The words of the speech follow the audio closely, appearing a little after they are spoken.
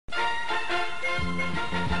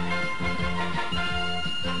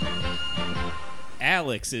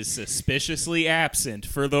Alex is suspiciously absent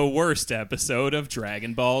for the worst episode of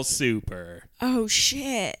Dragon Ball Super. Oh,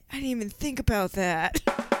 shit. I didn't even think about that.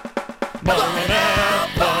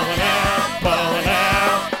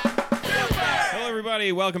 Hello,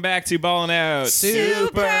 everybody. Welcome back to Ballin' Out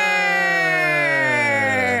Super!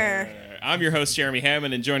 I'm your host, Jeremy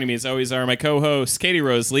Hammond, and joining me as always are my co-hosts, Katie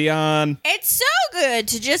Rose Leon. It's so good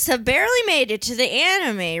to just have barely made it to the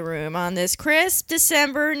anime room on this crisp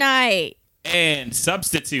December night. And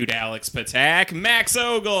substitute Alex Patak, Max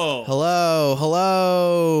Ogle.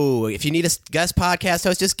 Hello. If you need a guest podcast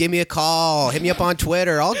host, just give me a call. Hit me up on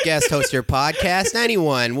Twitter. I'll guest host your podcast.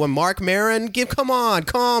 Anyone. When Mark Maron, come on,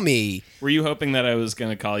 call me. Were you hoping that I was going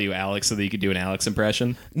to call you Alex so that you could do an Alex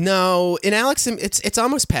impression? No, in Alex, it's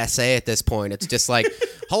almost passe at this point. It's just like,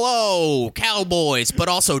 hello, cowboys, but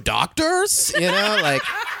also doctors. You know, like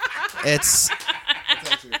it's.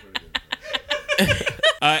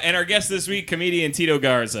 And our guest this week, comedian Tito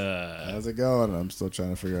Garza. How's it going? I'm still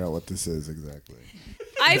trying to figure out what this is exactly.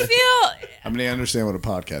 I mean, I understand what a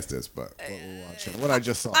podcast is, but what we're watching, what I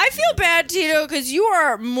just saw. feel bad, Tito, because you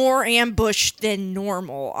are more ambushed than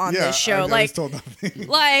normal on this show. I was told nothing.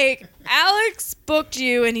 Like, Alex booked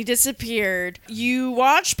you and he disappeared. You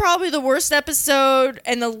watched probably the worst episode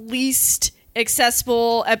and the least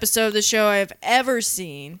accessible episode of the show I've ever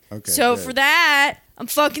seen. Okay, so good. for that, I'm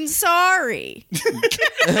fucking sorry.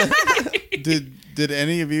 Did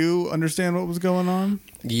any of you understand what was going on?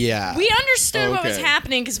 Yeah. We understood what was Okay.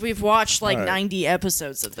 happening because we've watched like All right. 90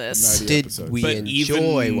 episodes of this. 90 Did episodes. we But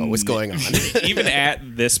enjoy even- what was going on? Even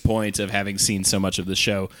at this point of having seen so much of the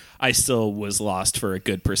show, I still was lost for a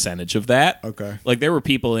good percentage of that. Okay. Like, there were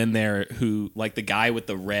people in there who, like the guy with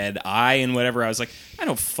the red eye and whatever, I was like, I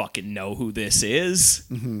don't fucking know who this is.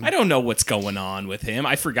 Mm-hmm. I don't know what's going on with him.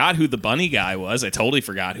 I forgot who the bunny guy was. I totally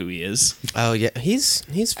forgot who he is. Oh yeah, he's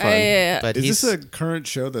fun. Yeah. But Is he's this a current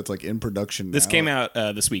show that's like in production This now? came out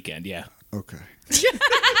this weekend, yeah. Okay.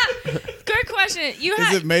 Good question. You Is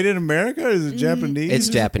had it made in America or is it Japanese? it's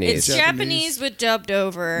Japanese. it's Japanese but dubbed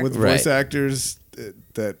over. With Right. voice actors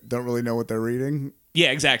that don't really know what they're reading.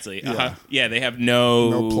 Yeah, exactly. Yeah. Yeah, they have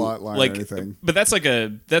no plot line or like, anything. But that's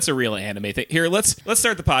a real anime thing. Here, let's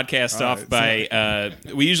start the podcast All off right, by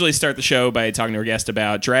we usually start the show by talking to our guest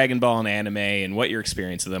about Dragon Ball and anime and what your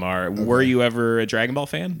experience of them are. Were you ever a Dragon Ball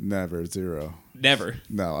fan? Never, zero. Never.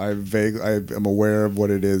 No, I'm aware of what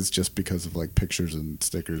it is just because of like pictures and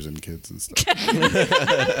stickers and kids and stuff.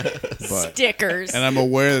 But Stickers. and I'm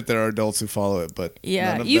aware that there are adults who follow it, but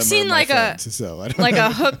Yeah, none of you've them seen are my like friends, so I don't like know.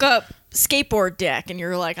 a hookup skateboard deck, and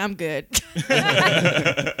you're like, I'm good.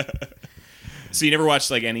 So you never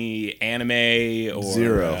watched like any anime or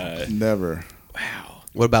Zero, never. Wow.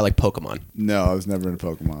 What about like Pokemon? No, I was never into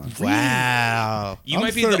Pokemon. Wow. You I'm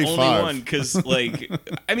might be the 35. only one because, like,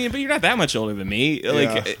 I mean, but you're not that much older than me.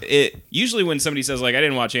 Like, Yeah. it usually when somebody says like I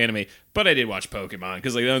didn't watch anime, but I did watch Pokemon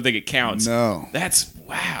because like they don't think it counts. No. That's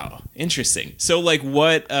wow, interesting. So like,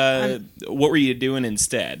 what were you doing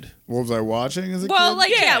instead? What was I watching as a Well, kid?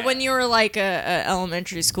 like Yeah. when you were like a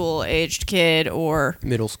elementary school aged kid or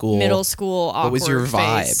Middle school. middle school awkward What was your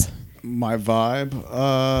vibe? phase. My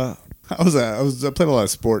vibe. I played a lot of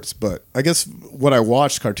sports, but I guess what I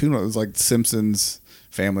watched cartoon was like Simpsons,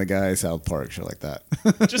 Family Guy, South Park, shit like that.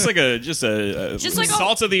 Just like a Just like a-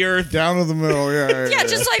 salt of the earth. Down to the middle, yeah. Yeah,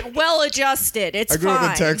 just like well adjusted. It's I grew fine.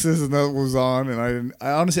 up in Texas, and that was on, and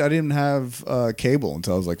I honestly didn't have cable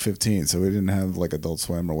until I was like 15, so we didn't have like Adult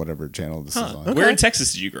Swim or whatever channel this is on. Where in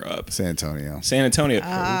Texas did you grow up? San Antonio. San Antonio.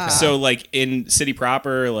 So like in city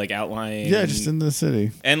proper, like outlying. Yeah, just in the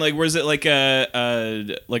city. And like, was it like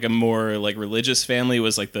a more like religious family?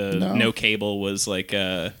 Was like the no cable was like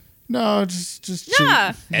a No, just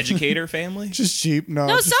Yeah. cheap. educator family? Just cheap. No,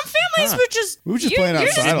 No, just- some families were just we were just you- playing you're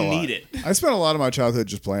outside just- a Didn't lot. need it. I spent a lot of my childhood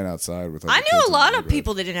just playing outside with. Other I kids knew a in lot the of neighborhood.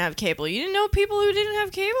 people that didn't have cable. You didn't know people who didn't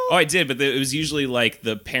have cable? Oh, I did, but it was usually like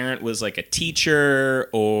the parent was like a teacher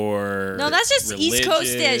or No, that's just East Coast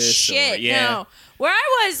as religious or- shit. yeah. No. Where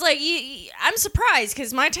I was, like, I'm surprised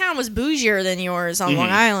because my town was bougier than yours on Long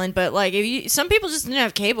Island. But like, some people just didn't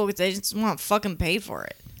have cable because they just want to fucking pay for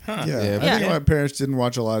it. Yeah, Yeah. I think my parents didn't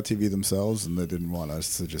watch a lot of TV themselves, and they didn't want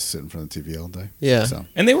us to just sit in front of the TV all day. Yeah. So.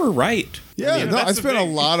 And they were right. Yeah, mean, no, that's I the spent a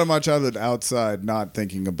thing. lot of my childhood outside, not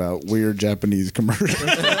thinking about weird Japanese commercials.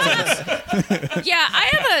 Yeah, I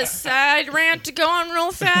have a side rant to go on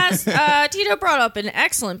real fast. Tito brought up an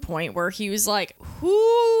excellent point where he was like,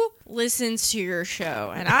 who listens to your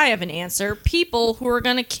show? And I have an answer. People who are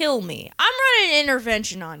going to kill me. I'm running an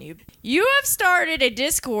intervention on you. You have started a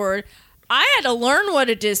Discord I had to learn what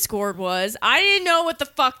a Discord was. I didn't know what the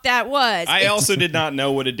fuck that was. I also did not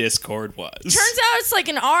know what a Discord was. Turns out it's like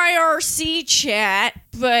an IRC chat,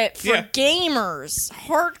 but for Yeah. gamers,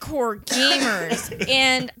 hardcore gamers.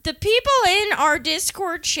 And the people in our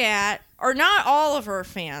Discord chat are not all of our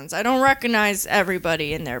fans. I don't recognize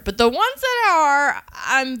everybody in there, but the ones that are,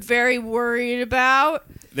 I'm very worried about.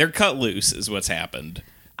 They're cut loose, is what's happened.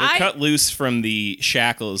 They're cut loose from the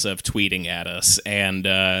shackles of tweeting at us, and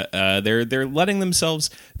they're letting themselves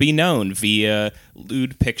be known via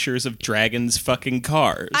lewd pictures of dragons fucking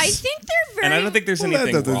cars. I think they're very. and I don't think there's Well, that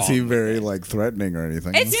anything doesn't wrong. seem very like threatening or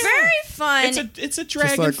anything. It's very fun. It's a just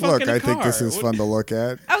dragon like, fucking look, I a think this car. is fun to look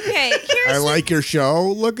at. Okay, I like your show.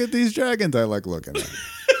 Look at these dragons. I like looking at.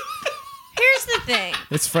 here's the thing.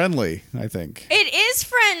 It's friendly, I think. It is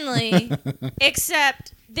friendly,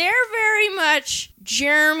 except they're very much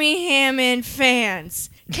Jeremy Hammond fans.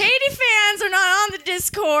 Katie fans are not on the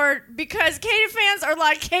Discord because Katie fans are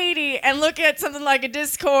like Katie and look at something like a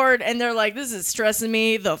Discord and they're like, this is stressing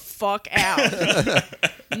me the fuck out.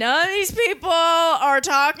 None of these people are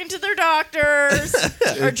talking to their doctors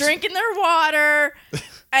or drinking their water.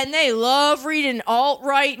 And they love reading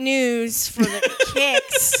alt-right news for the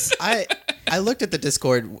kicks. I looked at the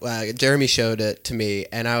Discord. Jeremy showed it to me,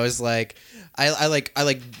 and I was like,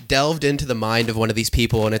 I delved into the mind of one of these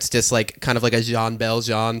people, and it's just like kind of like a Jean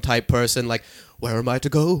Valjean type person. Like, where am I to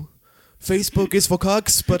go? Facebook is for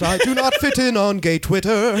cucks, but I do not fit in on gay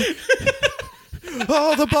Twitter.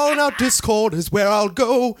 Oh, the Ballin' Out Discord is where I'll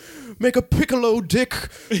go. Make a piccolo dick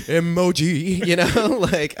emoji, you know?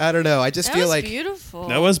 Like, I don't know. I just That feel was like beautiful.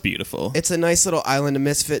 That was beautiful. it's a nice little island of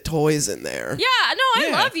misfit toys in there. Yeah, no, I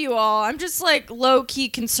Yeah. love you all. I'm just like low key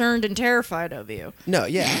concerned and terrified of you. No,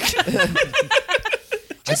 yeah.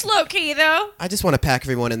 Just low key though. I just want to pack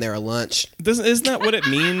everyone in there a lunch. Isn't that what it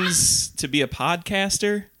means to be a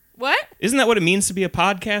podcaster? What? Isn't that what it means to be a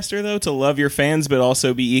podcaster, though? To love your fans, but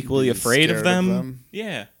also be equally afraid scared of of them? them.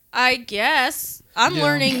 Yeah. I guess. I'm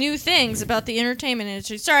learning new things about the entertainment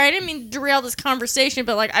industry. Sorry, I didn't mean to derail this conversation,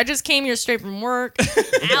 but like I just came here straight from work.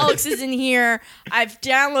 Alex is in here. I've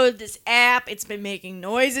downloaded this app. It's been making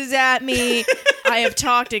noises at me. I have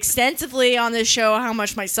talked extensively on this show how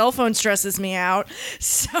much my cell phone stresses me out.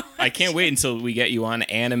 So I can't wait until we get you on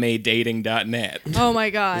animedating.net. oh my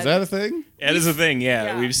god. Is that a thing? That is a thing,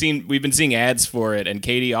 yeah. Yeah. We've been seeing ads for it, and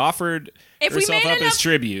Katie offered If we herself made up enough- as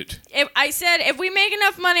tribute. I said if we make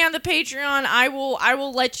enough money on the Patreon, I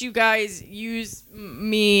will let you guys use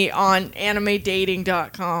me on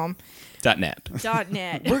animedating.com. .net.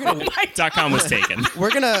 .net. .com was taken. We're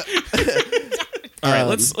gonna. All right,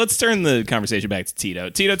 let's turn the conversation back to Tito.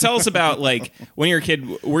 Tito, tell us about like when you were a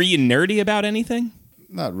kid. Were you nerdy about anything?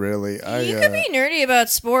 Not really. You could be nerdy about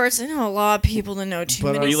sports. I know a lot of people that know too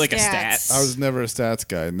But many Were you like a stats. stat? I was never a stats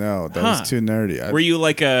guy. No, that Huh. was too nerdy. Were you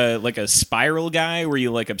like a spiral guy? Were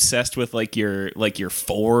you like obsessed with like your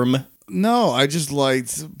form? No, I just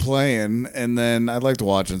liked playing, and then I liked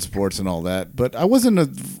watching sports and all that. But I wasn't a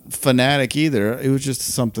fanatic either. It was just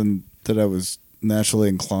something that I was naturally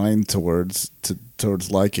inclined towards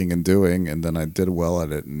liking and doing, and then I did well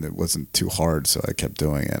at it, and it wasn't too hard, so I kept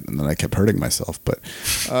doing it, and then I kept hurting myself. But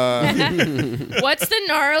What's the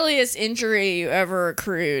gnarliest injury you ever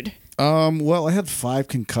accrued? well, I had 5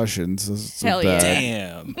 concussions. That's Hell yeah. bad.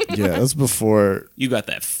 Damn, Yeah, that was before. you got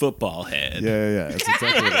that football head. Yeah. That's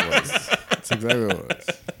exactly what it was. That's exactly what it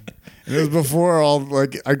was. And it was before all,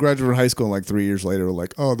 like, I graduated high school, and like 3 years later,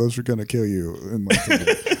 like, oh, those are gonna kill you. And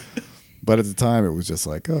like, but at the time, it was just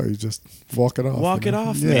like, oh, you just walk it off. Walk you it know?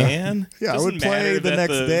 off, Yeah. man. Yeah, I Doesn't would play matter the that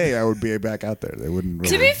next day. I would be back out there. They wouldn't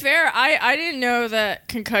really. To be fair, I didn't know that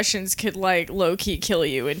concussions could like low key kill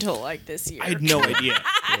you until like this year. I had no idea.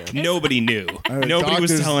 Nobody knew. heard Nobody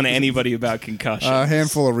was doctors- telling anybody about concussions. A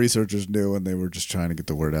handful of researchers knew, and they were just trying to get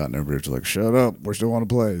the word out, and everybody was like, shut up, we still want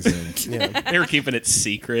to play. So, They were keeping it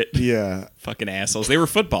secret. yeah. Fucking assholes. They were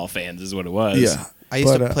football fans, is what it was. Yeah. I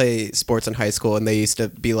used But, to play sports in high school, and they used to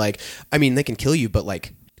be like, I mean, they can kill you, but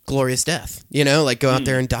like glorious death, you know, like go out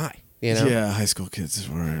there and die, you know. Yeah, high school kids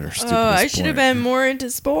were stupid. Oh, I should have been more into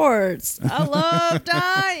sports. I love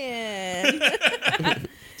dying.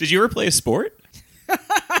 Did you ever play a sport?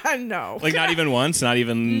 No. Like not even once? Not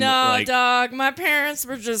even No, like dog. My parents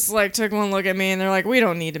were just like, took one look at me and they're like, we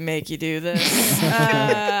don't need to make you do this.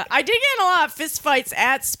 I did get in a lot of fist fights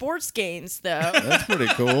at sports games, though. That's pretty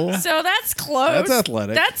cool. So that's close. That's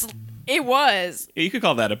athletic. It was. you could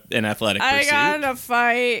call that an athletic I pursuit. got in a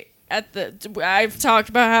fight at I've talked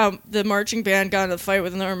about how the marching band got in a fight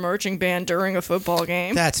with another marching band during a football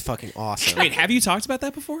game. That's fucking awesome. Wait, have you talked about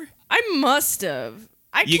that before? I must have.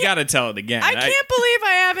 You got to tell it again. I can't believe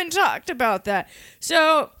I haven't talked about that.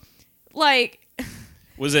 So, like.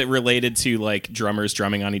 Was it related to like drummers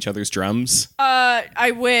drumming on each other's drums?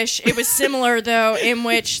 I wish it was similar though, in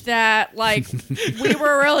which that like we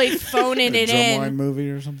were really phoning it Drumline in.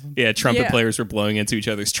 movie or something. Yeah, trumpet Yeah. players were blowing into each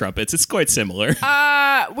other's trumpets. It's quite similar.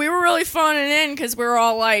 We were really phoning it in because we were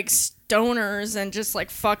all like stoners and just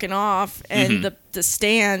like fucking off in the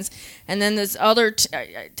stands. And then this other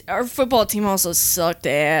our football team also sucked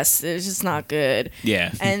ass. It was just not good.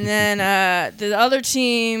 Yeah. And then the other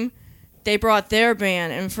team, they brought their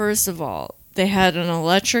band, and first of all, they had an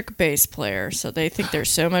electric bass player, so they think they're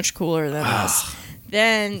so much cooler than us.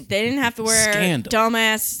 Then they didn't have to wear Scandal.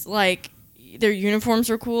 dumbass, like, their uniforms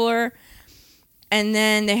were cooler. And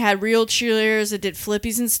then they had real cheerleaders that did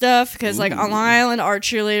flippies and stuff, because, like, on Long Island, our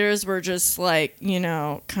cheerleaders were just, like, you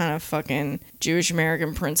know, kind of fucking Jewish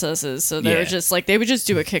American princesses. So they were just, like, they would just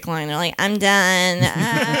do a kick line. They're like, I'm done.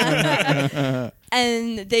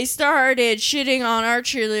 And they started shitting on our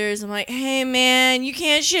cheerleaders. I'm like, hey, man, you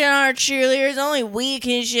can't shit on our cheerleaders. Only we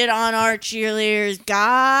can shit on our cheerleaders,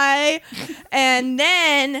 guy. And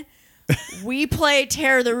then we played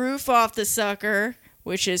Tear the Roof Off the Sucker,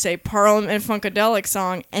 which is a Parliament Funkadelic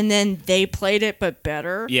song. And then they played it, but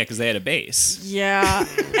better. Yeah, because they had a bass. Yeah.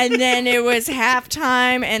 And then it was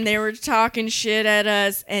halftime, and they were talking shit at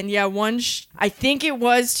us. And yeah, I think it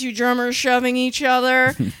was two drummers shoving each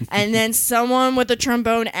other. And then someone with a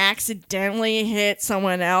trombone accidentally hit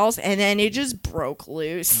someone else, and then it just broke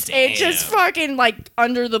loose. It just fucking, like,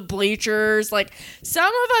 under the bleachers. Like,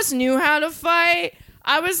 some of us knew how to fight.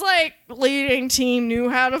 I was like, leading team knew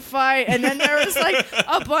how to fight, and then there was like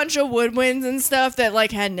a bunch of woodwinds and stuff that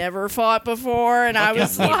like had never fought before, and I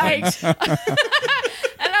was like, and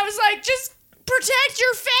I was like, just protect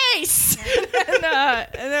your face, and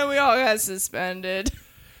then we all got suspended.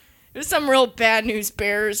 It was some real Bad News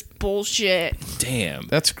Bears bullshit. Damn.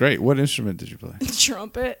 That's great. What instrument did you play?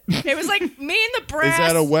 Trumpet. It was like me and the brass. Is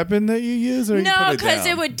that a weapon that you use, or you No, put it because down?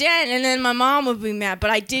 it would dent, and then my mom would be mad.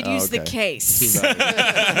 But I did use the okay. case.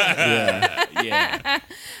 Yeah. Yeah.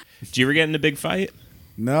 Did you ever get in a big fight?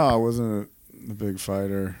 No, I wasn't a big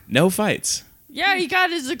fighter. No fights. Yeah, he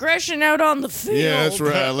got his aggression out on the field. Yeah, that's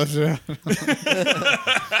right. I left it out.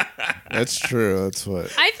 That's true. That's what.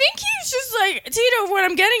 I think he's just like, Tito, what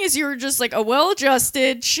I'm getting is you were just like a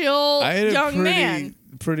well-adjusted, chill I had young a man.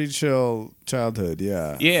 pretty chill childhood.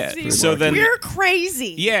 Yeah. Yeah. See, So then, we're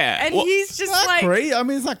crazy. Yeah, And well, he's just Not like, crazy. I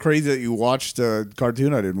mean, it's not crazy that you watched a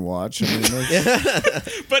cartoon I didn't watch. I mean,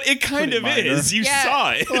 but it kind of minor. is. You Yeah.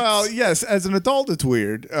 saw it. well, yes, as an adult, it's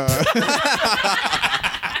weird.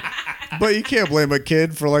 But you can't blame a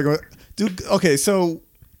kid for like, dude. Okay, so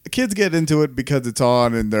kids get into it because it's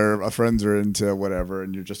on and their friends are into whatever,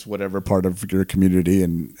 and you're just whatever part of your community,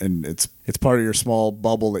 and it's part of your small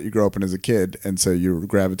bubble that you grow up in as a kid, and so you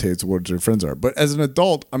gravitate towards your friends are. But as an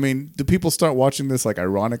adult, I mean, do people start watching this like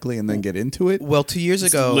ironically and then get into it? Well, 2 years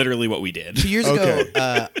ago, Literally what we did. 2 years Okay.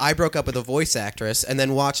 ago, I broke up with a voice actress and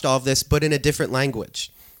then watched all of this, but in a different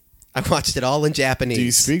language. I watched it all in Japanese. Do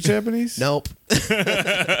you speak Japanese? Nope.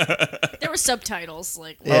 there were subtitles.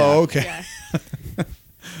 Like, Oh, okay. yeah.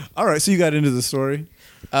 All right, so you got into the story.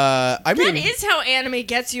 I mean, That is how anime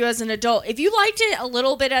gets you as an adult. If you liked it a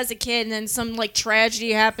little bit as a kid, and then some like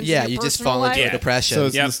tragedy happens, yeah, in your you just personal fall into life, a depression. So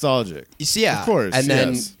it's Yep. nostalgic. You see, yeah, Of course, and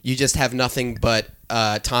then yes. you just have nothing but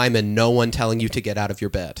time and no one telling you to get out of your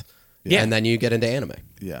bed. Yeah. And then you get into anime.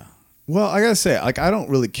 Yeah. Well, I gotta say, like, I don't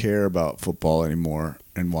really care about football anymore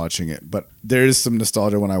and watching it, but there is some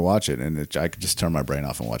nostalgia when I watch it, and I could just turn my brain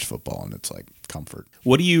off and watch football, and it's like comfort.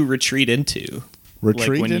 What do you retreat into? Retreat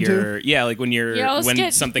like when into? you're like when you're Yeah, let's when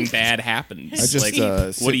get- something bad happens. I just like,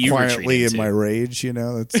 sit what do you retreat quietly in into? my rage, you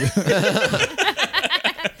know. It's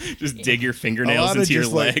Just dig your a fingernails lot of into your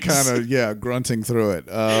just legs. like kind of grunting through it.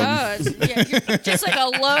 Oh, you're just like a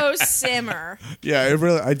low simmer. Yeah, it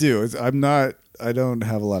really. I do. I don't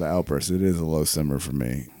have a lot of outbursts. It is a low simmer for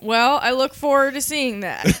me. Well, I look forward to seeing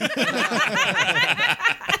that.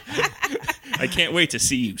 I can't wait to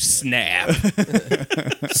see you snap.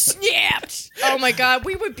 Snapped. Oh my god,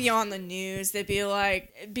 we would be on the news. They'd be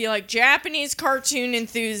like Japanese cartoon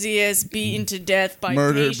enthusiast beaten to death by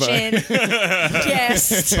Murdered by- patient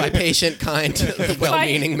guest. By patient, kind,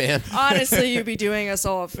 well-meaning man. Honestly, you'd be doing us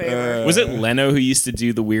all a favor. Was it Leno who used to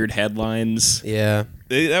do the weird headlines? Yeah.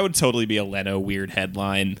 That would totally be a Leno weird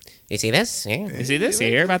headline. You see this? Yeah. You see this? You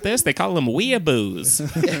hear about this? They call them weeaboos.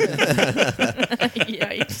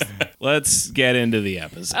 Yikes. Let's get into the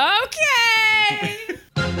episode. Okay.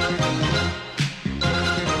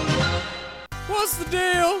 What's the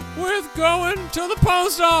deal with going to the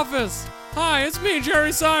post office? Hi, it's me, Jerry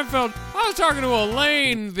Seinfeld. I was talking to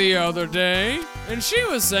Elaine the other day, and she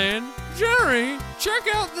was saying Jerry, check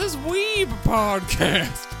out this Weeb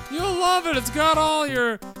podcast. You'll love it. It's got all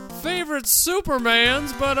your favorite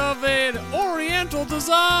Supermans, but of an Oriental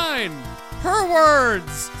design. Her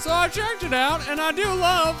words. So I checked it out, and I do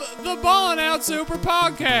love the Ballin' Out Super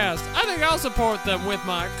podcast. I think I'll support them with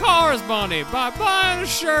my Cars Money by buying a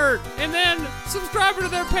shirt and then subscribing to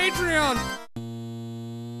their Patreon.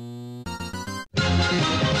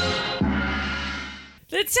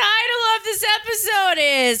 The title of this episode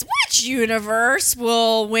is Which Universe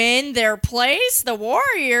Will Win Their Place? The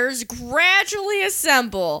Warriors Gradually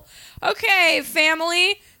Assemble. Okay,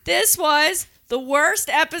 family, this was the worst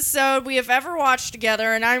episode we have ever watched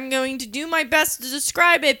together, and I'm going to do my best to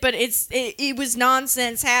describe it, but it was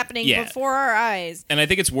nonsense happening before our eyes. And I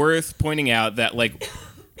think it's worth pointing out that, like,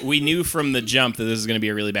 we knew from the jump that this is going to be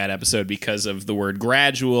a really bad episode because of the word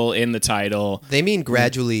gradual in the title. They mean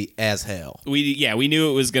gradually as hell. We knew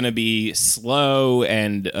it was going to be slow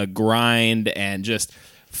and a grind and just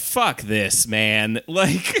fuck this, man.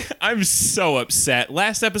 Like, I'm so upset.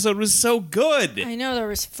 Last episode was so good. I know there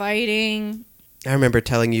was fighting. I remember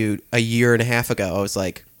telling you a year and a half ago, I was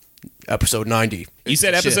like, episode 90. You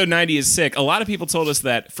said episode 90 is sick. A lot of people told us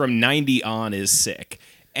that from 90 on is sick.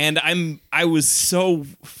 And I was so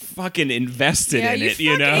fucking invested in it,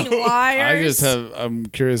 you know? Liars. I'm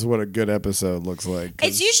curious what a good episode looks like.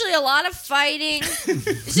 It's usually a lot of fighting.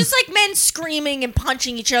 It's just like men screaming and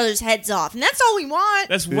punching each other's heads off. And that's all we want.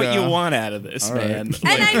 That's what you want out of this, all man. right.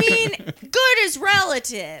 And I mean, good is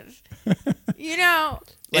relative. You know?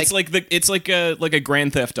 It's like a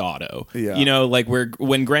Grand Theft Auto. Yeah. You know, like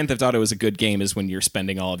when Grand Theft Auto is a good game is when you're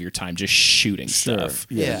spending all of your time just shooting stuff.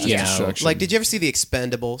 Yeah. Destruction. Like, did you ever see The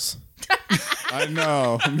Expendables? I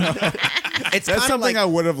know. No. It's That's something I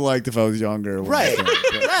would have liked if I was younger. Right,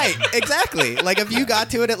 right, exactly. Like if you got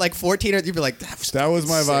to it at like 14, you'd be like, That was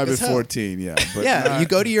my sick vibe as at hell." 14. Yeah, but Yeah, not- you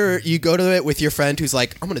go to it with your friend who's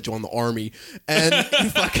like, I'm gonna join the army, and you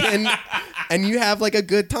fucking and you have like a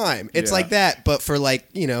good time. It's Yeah. like that, but for like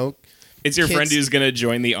It's your kids- friend who's going to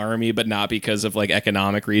join the army, but not because of like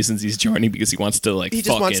economic reasons. He's joining because he wants to like he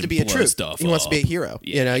just wants fucking to be a blow troop. stuff He wants to be a up. hero.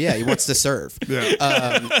 He wants to serve.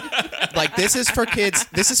 Yeah. Like this is for kids.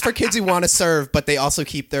 This is for kids who want to serve, but they also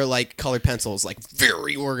keep their like colored pencils like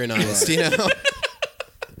very organized. You know.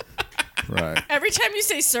 Right. Every time you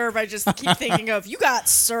say serve, I just keep thinking of, you got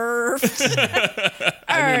served.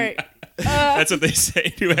 All right. That's what they say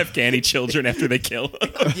to Afghani children after they kill them.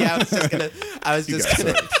 Yeah, I was just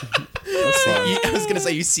gonna That's fine. I was gonna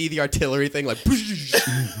say you see the artillery thing like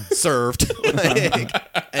served. Like,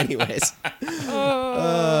 anyways,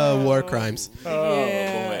 war crimes.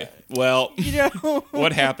 Boy. Well,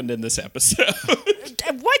 what happened in this episode?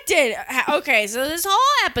 Okay, so this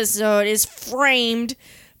whole episode is framed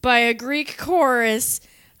by a Greek chorus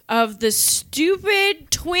of the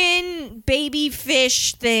stupid twin baby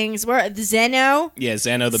fish things. Where Zeno? Yeah,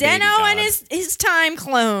 Zeno the baby Zeno god. and his time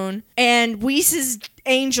clone, and Whis'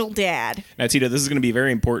 angel dad. Now, Tito, this is going to be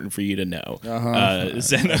very important for you to know.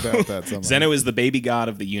 Zeno, I doubt that somehow. Zeno is the baby god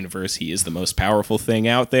of the universe. He is the most powerful thing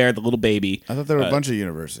out there, the little baby. I thought there were a bunch of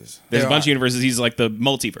universes. There's a bunch of universes. He's like the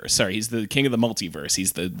multiverse. Sorry, he's the king of the multiverse.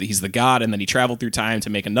 He's the god, and then he traveled through time to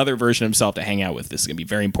make another version of himself to hang out with. This is going to be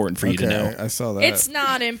very important for you to know. I saw that. It's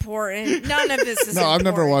not important. None of this is no, I'm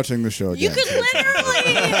never important. watching the show again. You could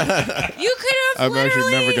literally. You could have I'm actually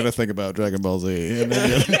literally. never going to think about Dragon Ball Z. And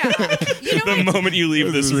then, Yeah. You know The what? moment you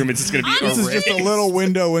leave this room, it's just going to be this is just a little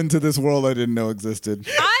window into this world I didn't know existed.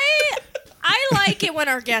 I like it when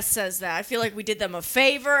our guest says that. I feel like we did them a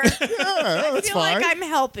favor. Yeah, I that's feel fine. like I'm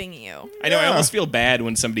helping you. I know. I Yeah. almost feel bad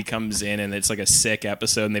when somebody comes in and it's like a sick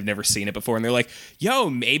episode and they've never seen it before, and they're like, "Yo,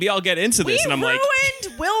 maybe I'll get into this." We And I'm ruined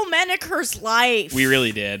like, Will Menaker's life. "We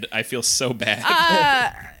really did." I feel so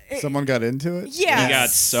bad. Someone got into it? Yes. He got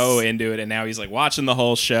so into it, and now he's like watching the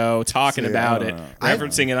whole show, talking See, about I it, don't know.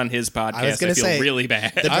 referencing it on his podcast. I, gonna feel say, really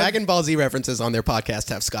bad. The Dragon Ball Z references on their podcast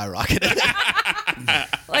have skyrocketed.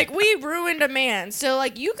 Like, we ruined a man. So,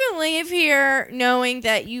 like, you can leave here knowing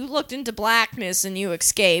that you looked into blackness and you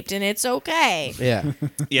escaped, and it's okay. Yeah,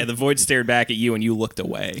 Yeah, the void stared back at you, and you looked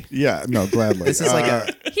away. Yeah, no, gladly. this is like a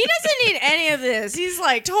He doesn't need any of this. He's,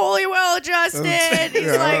 like, totally well adjusted. He's,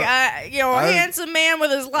 Yeah, like, a I- handsome man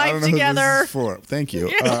with his I life don't know who together. this is for. Thank you.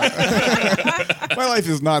 My life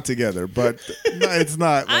is not together, but no, it's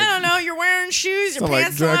not. I don't know. You're wearing shoes. Your not like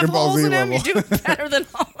pants don't have Dragon Ball holes Z in them. level. You're doing better than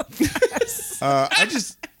all of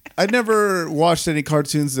us. I never watched any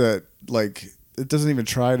cartoons that like it doesn't even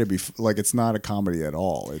try to be like it's not a comedy at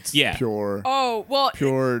all. It's pure. Oh, well,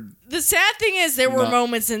 Pure. the sad thing is there were Not-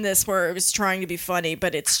 moments in this where it was trying to be funny,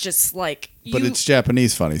 but it's just like But it's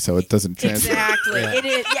Japanese funny, so it doesn't translate. Exactly. It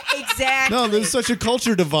is. Yeah, exactly. No, there's such a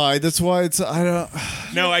culture divide. That's why I don't.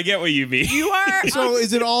 No, I get what you mean. You are. So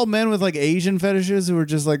is it all men with like Asian fetishes who are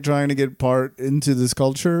just like trying to get part into this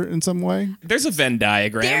culture in some way? There's a Venn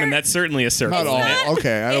diagram, and that's certainly a circle. Not all. in it.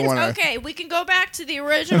 Okay, I don't want to. Okay, we can go back to the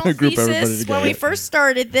original Group everybody thesis together. when we first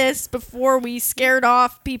started this, before we scared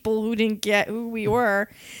off people who didn't get who we were.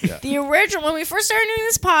 The original, when we first started doing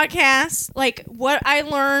this podcast, like what I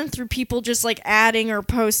learned through people just like adding or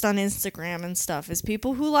post on Instagram and stuff is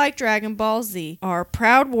people who like Dragon Ball Z are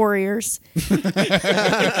proud warriors,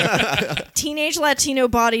 teenage Latino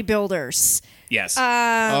bodybuilders. Yes.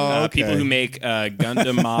 Okay. People who make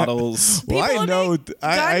Gundam models. Well, People I know, make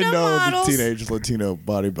I Gundam know models. the teenage Latino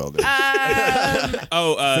bodybuilder.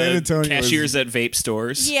 San Antonio cashiers at vape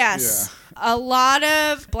stores. Yes. A lot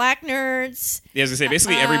of black nerds. Yeah, I was gonna say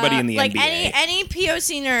basically everybody in the like NBA. any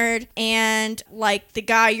POC nerd, and like the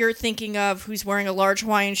guy you're thinking of who's wearing a large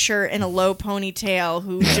Hawaiian shirt and a low ponytail,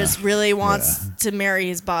 who just really wants to marry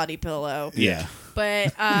his body pillow. Yeah.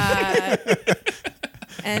 But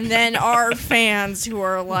and then our fans who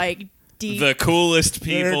are like deep. The coolest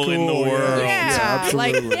people in the cool, yeah. world. Yeah,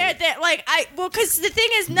 like absolutely. because the thing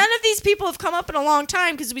is, none of these people have come up in a long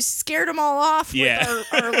time because we scared them all off Yeah.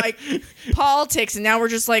 with our like politics, and now we're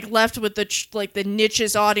just like left with the the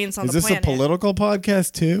nichest audience on Is the this planet. a political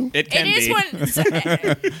podcast too? It It can is be.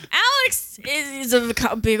 when Alex is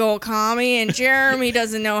a big old commie, and Jeremy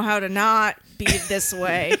doesn't know how to not be this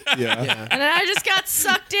way, Yeah. and I just got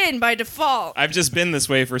sucked in by default. I've just been this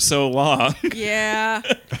way for so long. Yeah.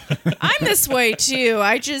 I'm this way too.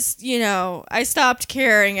 I just, I stopped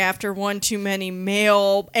caring after one too many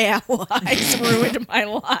male allies ruined my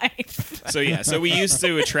life. So we used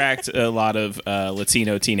to attract a lot of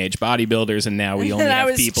Latino teenage bodybuilders, and now we only And I have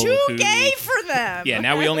was people too who. gay for them. Yeah,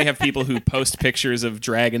 now we only have people who post pictures of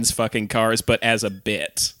dragons fucking cars, but as a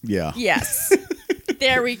bit. Yeah. Yes.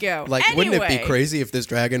 There we go. Like, anyway, wouldn't it be crazy if this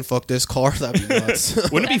dragon fucked this car? That'd be nuts.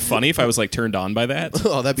 Wouldn't it be funny if I was like turned on by that?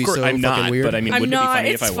 Oh, that'd be Of course, so I'm fucking not, weird. but I mean, I'm wouldn't not.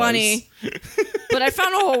 it be funny It's if I funny. But I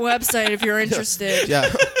found a whole website if you're interested.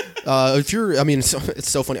 Yeah. It's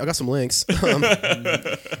so funny. I got some links.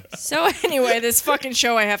 So anyway, this fucking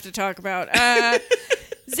show I have to talk about.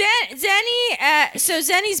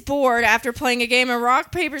 Zenny's bored after playing a game of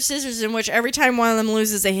rock, paper, scissors in which every time one of them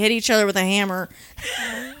loses, they hit each other with a hammer.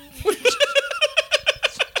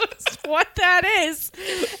 What that is.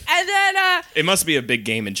 And then It must be a big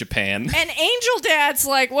game in Japan. and Angel Dad's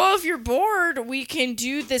like, well, if you're bored, we can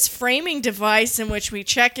do this framing device in which we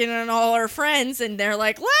check in on all our friends, and they're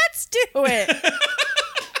like, let's do it.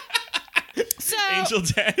 So Angel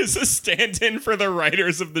Dad is a stand-in for the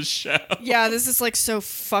writers of the show. yeah, this is like so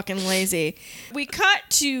fucking lazy. We cut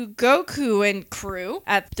to Goku and crew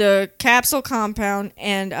at the capsule compound,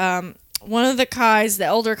 and one of the Kais, the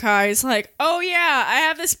elder Kai, is like, oh yeah, I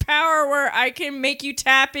have this power where I can make you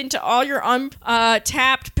tap into all your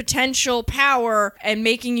untapped potential power and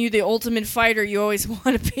making you the ultimate fighter you always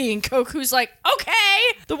want to be. And Goku's like, okay,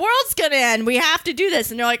 the world's gonna end. We have to do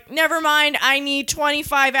this. And they're like, never mind, I need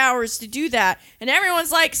 25 hours to do that. And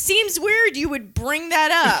everyone's like, seems weird you would bring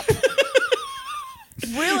that up.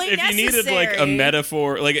 Really If necessary. you needed like a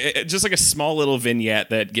metaphor, like just like a small little vignette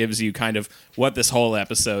that gives you kind of what this whole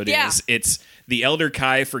episode Yeah. is, it's the Elder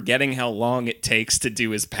Kai forgetting how long it takes to do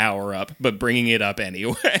his power up, but bringing it up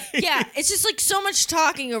anyway. Yeah, it's just like so much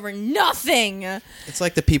talking over nothing. It's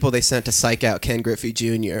like the people they sent to psych out Ken Griffey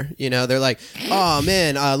Jr. They're like, oh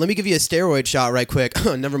man, let me give you a steroid shot right quick.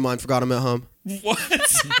 Never mind, forgot I'm at home. What?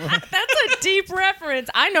 That's a deep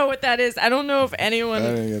reference. I know what that is. I don't know if anyone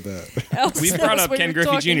I didn't get that. else We've knows brought up what Ken you're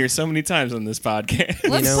Griffey talking. Jr. so many times on this podcast.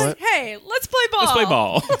 Let's know play. what? Hey, let's play ball. Let's play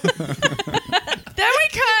ball. Then we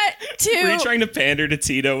cut to. Were you trying to pander to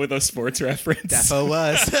Tito with a sports reference? Defo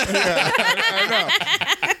was.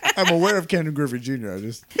 I'm aware of Ken Griffey Jr.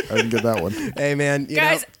 I didn't get that one. Hey man,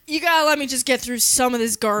 Guys, you gotta let me just get through some of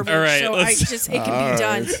this garbage, All right, so it can be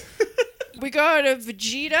done. We go to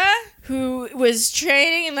Vegeta, who was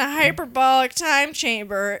training in the hyperbolic time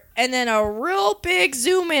chamber, and then a real big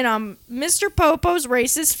zoom in on Mr. Popo's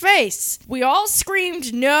racist face. We all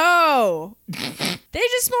screamed, no! They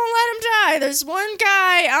just won't let him die. There's one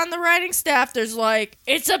guy on the writing staff, there's like,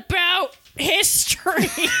 it's about history.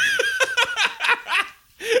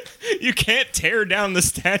 You can't tear down the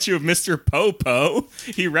statue of Mr. Popo.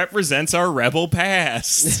 He represents our rebel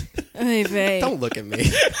past. Hey, babe. don't look at me.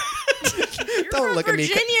 You're Don't from look at me.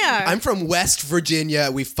 Virginia. I'm from West Virginia.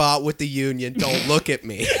 We fought with the Union. Don't look at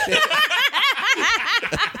me.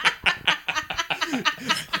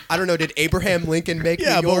 I don't know. Did Abraham Lincoln make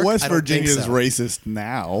Yeah, New York? but West I don't think Virginia is so. racist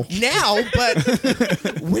now. Now,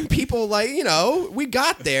 but when people we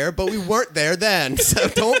got there, but we weren't there then. So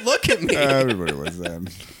don't look at me. Everybody was then.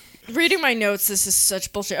 Reading my notes, this is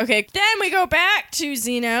such bullshit. Okay, then we go back to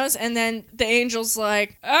Xenos, and then the angel's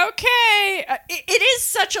like, okay. It is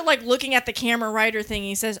such a, looking at the camera writer thing.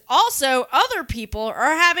 He says, also, other people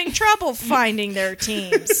are having trouble finding their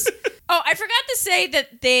teams. Oh, I forgot to say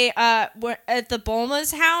that they, were at the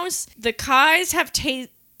Bulma's house, the Kais have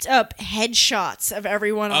up headshots of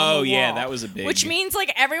everyone on the wall. Oh, yeah, that was a big... Which means,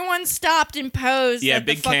 everyone stopped and posed. Yeah, at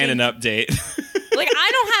the big canon update.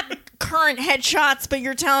 I don't have current headshots, but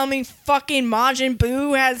you're telling me fucking Majin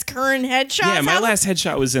Buu has current headshots? Yeah, my last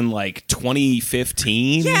headshot was in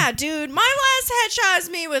 2015. Yeah, dude, my last headshot is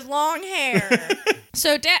me with long hair.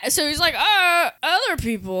 So he's like, other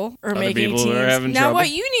people are making people teams. are having now, trouble. what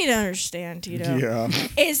you need to understand, Tito, Yeah.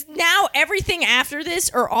 is now everything after this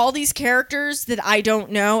are all these characters that I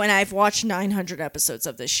don't know, and I've watched 900 episodes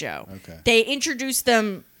of this show. Okay. They introduced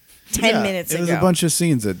them 10 minutes It ago. was a bunch of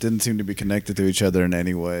scenes that didn't seem to be connected to each other in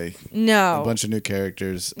any way. No. A bunch of new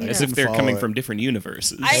characters. I As if didn't they're follow coming it. from different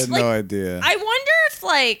universes. I had no idea. I wonder if,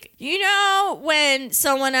 when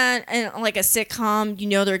someone on a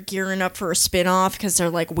sitcom, they're gearing up for a spinoff because they're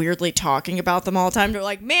weirdly talking about them all the time. They're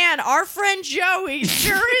like, man, our friend Joey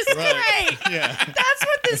sure is great. Yeah. That's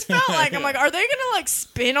what this felt like. I'm like, are they gonna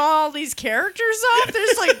spin all these characters off?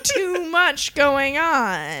 There's too much going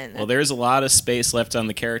on. Well, there's a lot of space left on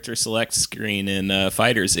the character select screen in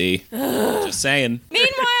Fighter Z. Just saying.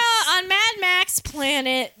 Meanwhile, on Mad Max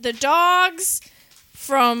Planet, the dogs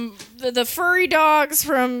from the furry dogs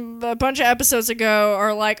from a bunch of episodes ago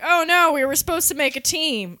are like, oh no, we were supposed to make a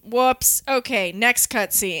team. Whoops. Okay, next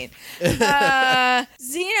cutscene.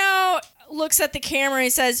 Xeno looks at the camera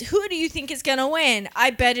and says, who do you think is gonna win? I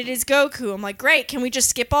bet it is Goku. I'm like, great, can we just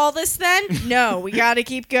skip all this then? No, we gotta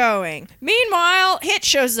keep going. Meanwhile, Hit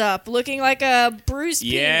shows up looking like a bruised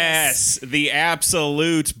penis. Yes, the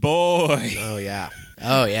absolute boy. Oh yeah.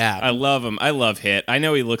 Oh yeah. I love him. I love Hit. I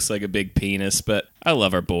know he looks like a big penis, but I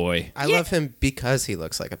love our boy. I love him because he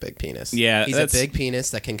looks like a big penis. Yeah, he's a big penis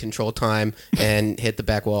that can control time and hit the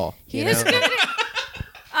back wall. He is good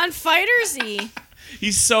on Fighter Z.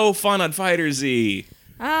 He's so fun on Fighter Z.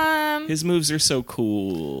 His moves are so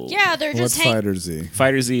cool. Yeah, they're What's just Fighter Z?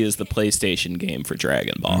 Fighter Z is the PlayStation game for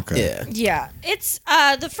Dragon Ball. Okay. Yeah. Yeah, it's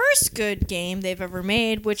the first good game they've ever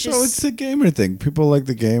made, which So is it's a gamer thing. People like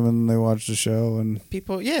the game and they watch the show and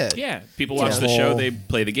People, yeah. Yeah, people watch the Whole- show, they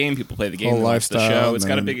play the game, people play the game, whole they watch the lifestyle. show. It's and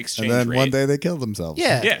got a then- big exchange And then rate. one day they kill themselves.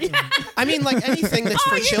 Yeah. Yeah. I mean, anything that's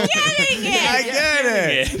for children. getting it. I get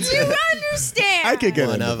it. You understand? I could get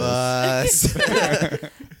One into of this. us.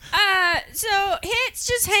 So Hit's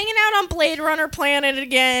just hanging out on Blade Runner Planet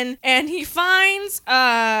again, and he finds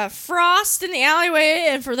Frost in the alleyway.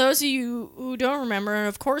 And for those of you who don't remember, and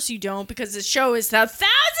of course you don't, because the show is 1,000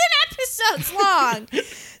 episodes long.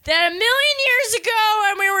 That 1,000,000 years ago,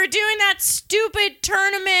 when we were doing that stupid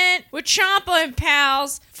tournament with Champa and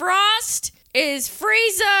pals, Frost is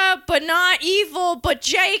Frieza, but not evil. But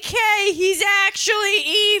JK, he's actually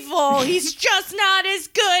evil. He's just not as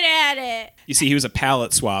good at it. You see, he was a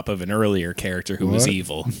palette swap of an earlier character who was What?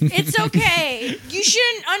 evil. It's okay. You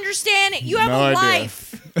shouldn't understand it. You have No a idea. life.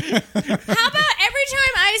 How about every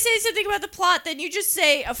time I say something about the plot, then you just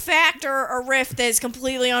say a fact or a riff that is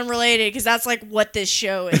completely unrelated, because that's what this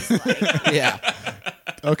show is like. Yeah.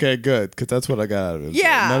 Okay, good, because that's what I got out of it.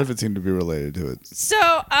 Yeah. None of it seemed to be related to it. So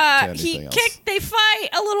anything else. they fight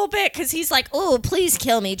a little bit because he's like, oh, please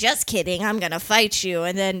kill me. Just kidding. I'm going to fight you.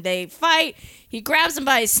 And then they fight. He grabs him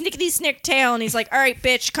by his snickety-snick tail, and he's like, all right,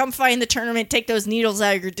 bitch, come fight in the tournament. Take those needles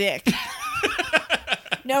out of your dick.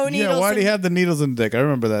 No needles. Yeah, why do in- you have the needles in the dick? I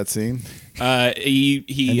remember that scene. He And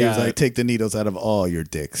he was uh, like, take the needles out of all your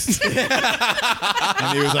dicks.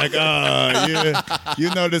 And he was like, you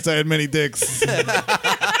noticed I had many dicks.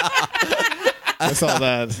 I saw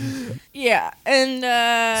that. Yeah, and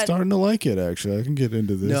Starting to like it, actually. I can get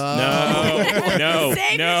into this. no,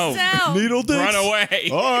 save no. yourself. Needle dicks? Run away.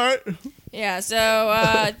 All right. Yeah,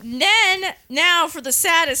 so then, now for the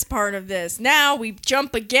saddest part of this. Now we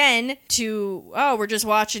jump again to, we're just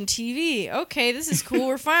watching TV. Okay, this is cool.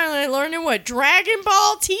 We're finally learning what Dragon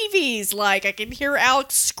Ball TV's like. I can hear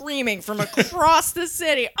Alex screaming from across the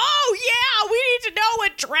city. Oh, yeah, we need to know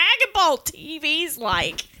what Dragon Ball TV's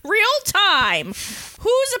like. Real time.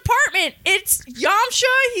 Whose apartment? It's Yamcha.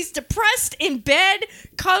 He's depressed in bed,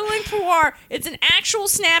 cuddling Puar. It's an actual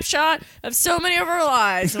snapshot of so many of our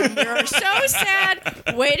lives. When we are so sad,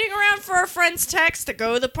 waiting around for our friend's text to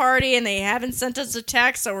go to the party, and they haven't sent us a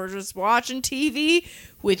text, so we're just watching TV.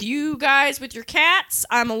 with you guys with your cats.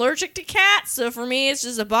 I'm allergic to cats, so for me it's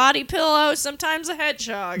just a body pillow, sometimes a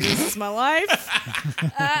hedgehog. This is my life.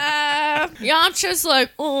 Yamcha's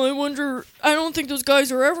like, oh, I wonder, I don't think those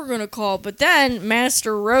guys are ever gonna call. But then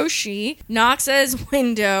Master Roshi knocks at his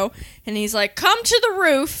window and he's like, come to the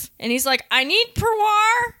roof. And he's like, I need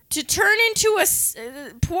Puar to turn into a...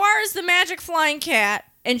 Puar is the magic flying cat,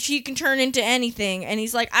 and she can turn into anything. And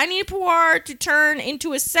he's like, I need Puar to turn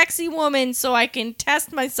into a sexy woman so I can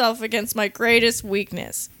test myself against my greatest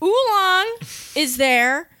weakness. Oolong is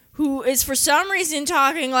there, who is for some reason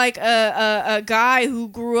talking like a guy who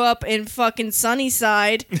grew up in fucking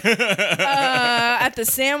Sunnyside at the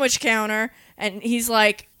sandwich counter. And he's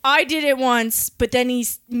like, I did it once, but then he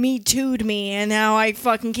Me Too'd me, and now I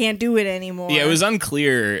fucking can't do it anymore. Yeah, it was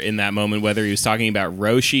unclear in that moment whether he was talking about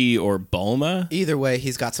Roshi or Bulma. Either way,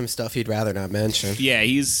 he's got some stuff he'd rather not mention. Yeah,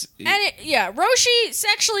 Roshi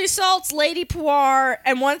sexually assaults Lady Puar,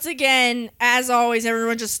 and once again, as always,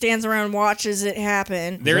 everyone just stands around and watches it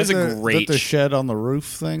happen. There is a Is great... that the shed on the roof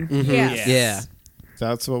thing? Mm-hmm. Yes. Yeah.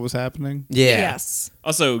 That's what was happening? Yeah. Yes.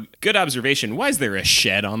 Also, good observation. Why is there a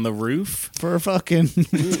shed on the roof? For fucking...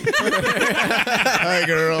 Hi,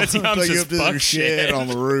 girl. That's I'll take you Yamcha's up to fuck the shed. shed on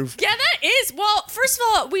the roof. Yeah, that is. Well, first of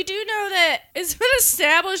all, we do know that it's been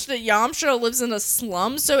established that Yamcha lives in a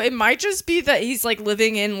slum, so it might just be that he's like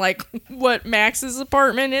living in like what Max's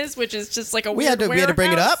apartment is, which is just like a We had to bring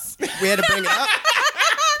it up. We had to bring it up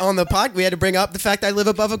on the pod. We had to bring up the fact I live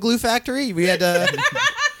above a glue factory. We had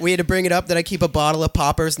to bring it up that I keep a bottle of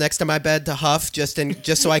poppers next to my bed to huff just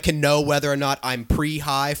so I can know whether or not I'm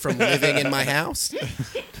pre-high from living in my house.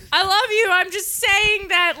 I love you. I'm just saying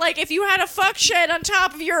that, like, if you had a fuck shed on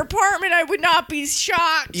top of your apartment, I would not be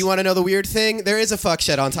shocked. You want to know the weird thing? There is a fuck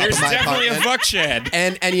shed on top There's of my definitely apartment. a fuck shed.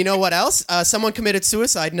 And you know what else? Someone committed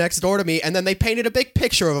suicide next door to me, and then they painted a big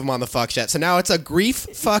picture of him on the fuck shed. So now it's a grief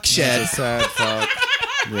fuck shed. It's a sad fuck.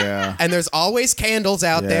 Yeah. And there's always candles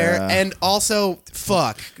out there, Yeah. and also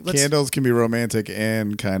fuck. Candles can be romantic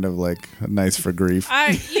and kind of like nice for grief.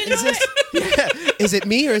 You know what? Is it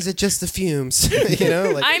me or is it just the fumes? You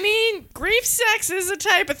know, like I mean, grief sex is a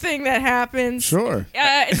type of thing that happens. Sure.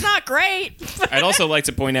 It's not great. I'd also like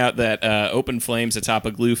to point out that open flames atop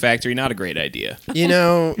a glue factory, not a great idea. you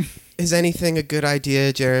know. Is anything a good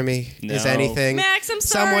idea, Jeremy? No. Is anything? Max, I'm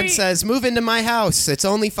sorry. Someone says, move into my house. It's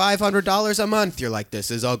only $500 a month. You're like, this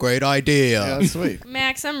is a great idea. Yeah, that's sweet.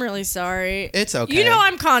 Max, I'm really sorry. It's okay. You know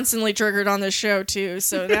I'm constantly triggered on this show too,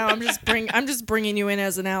 so now I'm just bringing you in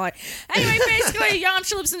as an ally. Anyway, basically,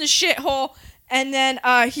 Yamcha lives in the shithole, and then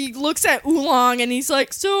he looks at Oolong and he's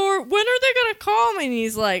like, "So when are they gonna call me?" And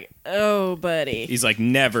he's like, "Oh, buddy." He's like,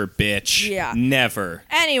 never, bitch. Yeah. Never.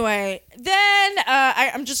 Anyway, then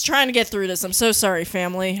I'm just trying to get through this. I'm so sorry,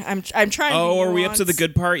 family. I'm trying. Oh, to be are we up to the nuanced.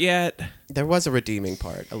 good part yet? There was a redeeming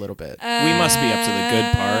part, a little bit. We must be up to the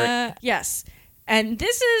good part. Yes, and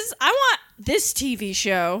I want this TV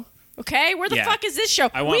show. Okay, where the Yeah. fuck is this show?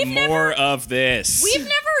 I want We've more of this. We've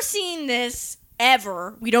never seen this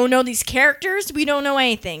ever. We don't know these characters. We don't know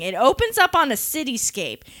anything. It opens up on a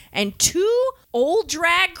cityscape, and two old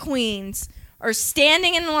drag queens are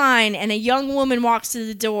standing in line, and a young woman walks to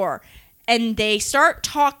the door, and they start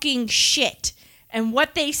talking shit. And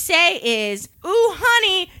what they say is, "Ooh,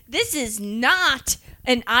 honey, this is not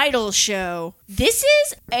an idol show. This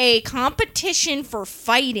is a competition for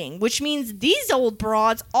fighting," which means these old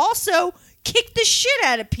broads also kick the shit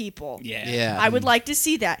out of people. Yeah. Yeah. I would like to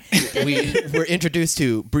see that. We were introduced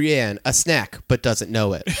to Brienne, a snack, but doesn't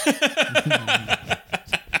know it.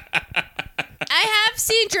 I have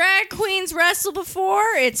seen drag queens wrestle before.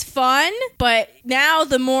 It's fun. But now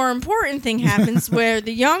the more important thing happens where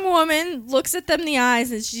the young woman looks at them in the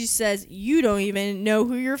eyes and she says, "You don't even know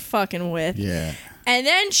who you're fucking with." Yeah. And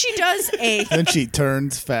then she does a... Then she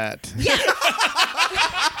turns fat.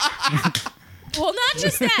 Well, not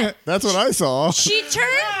just that. That's what I saw. She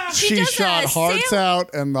turned... She does shot a hearts sail-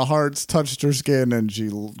 out, and the hearts touched her skin, and she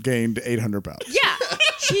gained 800 pounds. Yeah.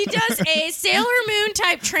 She does a Sailor Moon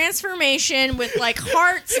type transformation with like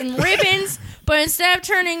hearts and ribbons, but instead of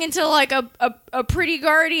turning into like a pretty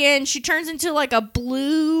guardian, she turns into like a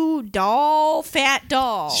blue doll, fat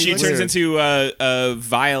doll. She Weird. turns into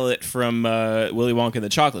Violet from Willy Wonka and the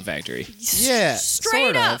Chocolate Factory. Yeah.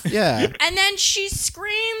 Straight sort up. Of. Yeah. And then she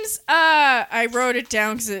screams, I wrote it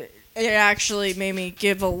down because it actually made me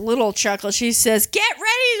give a little chuckle. She says, "Get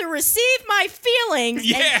ready to receive my feelings."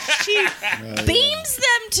 Yeah. And she beams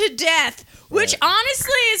them to death, which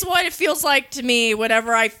honestly is what it feels like to me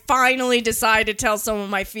whenever I finally decide to tell someone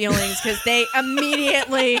my feelings, because they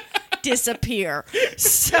immediately disappear.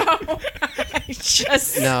 So I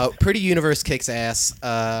just No, Pretty Universe kicks ass.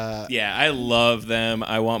 Yeah, I love them.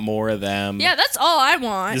 I want more of them. yeah, that's all I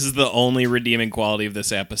want. This is the only redeeming quality of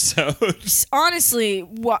this episode. Honestly,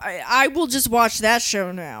 I will just watch that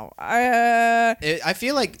show now. I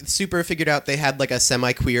feel like Super figured out they had like a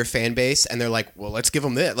semi-queer fan base, and they're like, well, let's give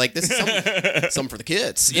them this. Like, this is something for the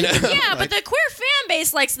kids, you know? Yeah, but the queer fan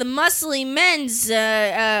base likes the muscly men's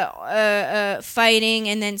fighting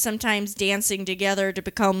and then sometimes dancing together to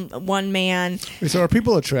become one man. Wait, so are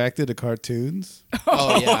people attracted to cartoons?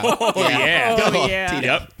 Oh, yeah. yeah. Oh, yeah. Tito.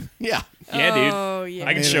 Yep. Yeah. Yeah, dude. Oh, yeah.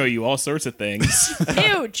 I can show you all sorts of things.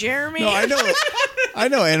 Ew, Jeremy. No, I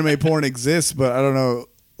know anime porn exists, but I don't know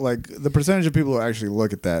like the percentage of people who actually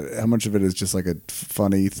look at that. How much of it is just like a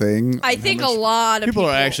funny thing? I think a lot of people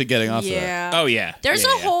are actually getting off of that. Yeah. Oh, yeah. There's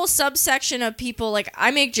Yeah, a whole subsection of people, like, I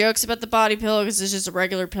make jokes about the body pillow because it's just a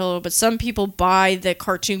regular pillow, but some people buy the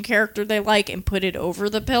cartoon character they like and put it over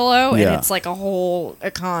the pillow, and Yeah. it's like a whole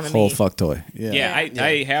economy. Whole fuck toy. Yeah. Yeah,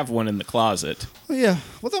 I have one in the closet. Well, yeah.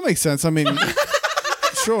 Well, that makes sense. I mean,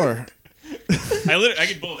 sure. I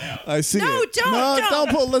can pull it out. I see No, it. don't.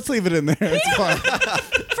 Pull. Let's leave it in there. It's fine.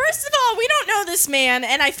 First of all, we don't know this man,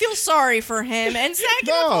 and I feel sorry for him. And second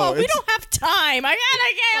No, of all, we it's- don't have time. I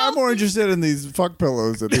gotta get. I'm more interested in these fuck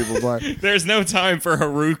pillows that people buy. There's no time for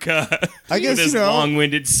Haruka. I guess, with his you know-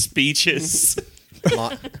 long-winded speeches.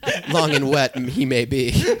 Long and wet he may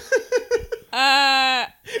be.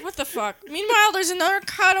 What the fuck? Meanwhile, there's another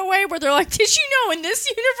cutaway where they're like, "Did you know in this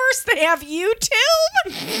universe they have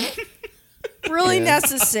YouTube?" Really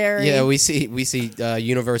necessary. Yeah, we see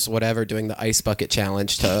Universe whatever doing the ice bucket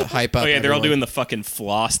challenge to hype up. Oh yeah, they're all everyone. doing the fucking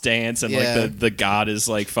floss dance, and Yeah. like the god is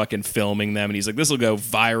like fucking filming them, and he's like, "This will go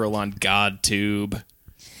viral on GodTube."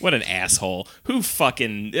 What an asshole! Who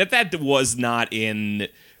fucking that was not in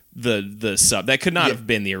the sub. That could not have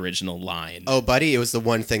been the original line. Oh, buddy, it was the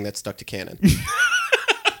one thing that stuck to canon.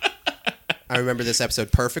 I remember this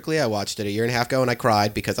episode perfectly. I watched it a year and a half ago, and I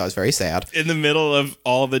cried because I was very sad. In the middle of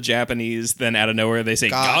all the Japanese, then out of nowhere they say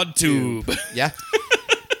GodTube. Yeah.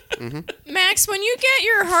 Max, when you get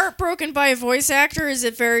your heart broken by a voice actor, is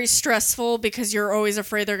it very stressful because you're always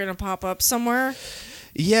afraid they're going to pop up somewhere?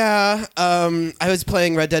 Yeah, I was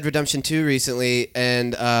playing Red Dead Redemption 2 recently,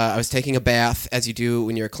 and I was taking a bath, as you do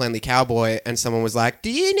when you're a cleanly cowboy, and someone was like,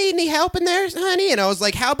 "Do you need any help in there, honey?" And I was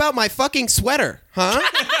like, "How about my fucking sweater, huh?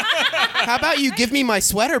 How about you give me my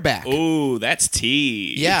sweater back?" Ooh, that's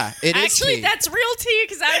tea. Yeah, it is Actually, tea. that's real tea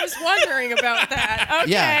because I was wondering about that.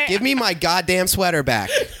 Okay. Yeah, give me my goddamn sweater back.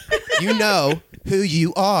 You know who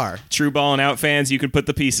you are. True Ballin' Out fans, you can put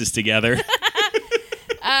the pieces together.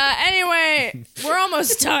 Anyway, we're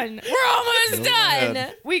almost done. We're almost done.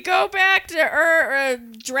 We go back to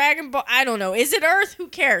Dragon Ball. I don't know. Is it Earth? Who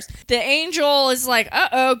cares? The angel is like,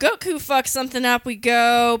 uh-oh, Goku fucked something up. We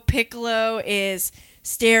go. Piccolo is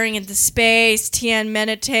staring into space. Tien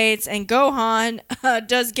meditates. And Gohan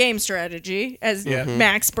does game strategy, as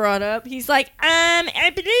Max brought up. He's like,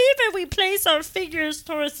 I believe if we place our figures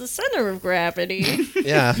towards the center of gravity.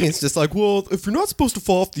 Yeah, it's just like, well, if you're not supposed to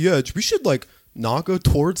fall off the edge, we should, like, not go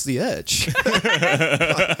towards the edge.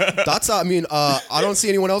 That's, I mean, I don't see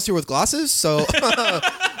anyone else here with glasses, so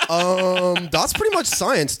that's pretty much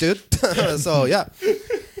science, dude. So, yeah.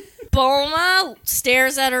 Bulma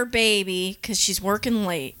stares at her baby because she's working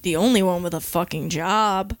late. The only one with a fucking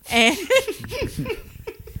job. And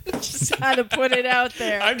just had to put it out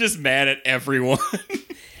there. I'm just mad at everyone.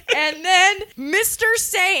 And then Mr.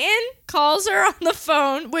 Satan calls her on the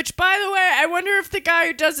phone, which, by the way, I wonder if the guy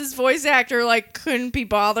who does his voice actor, like, couldn't be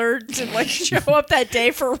bothered to, like, show up that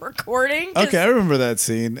day for recording. 'Cause- Okay, I remember that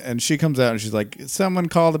scene, and she comes out and she's like, "Someone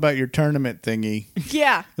called about your tournament thingy."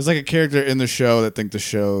 Yeah. There's like a character in the show that think the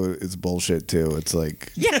show is bullshit too. It's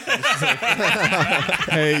like,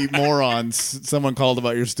 hey, morons! Someone called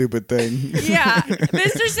about your stupid thing. Yeah.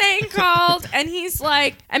 Mr. Satan called, and he's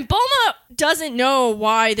like, and Bulma doesn't know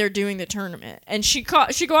why they're doing the tournament. And she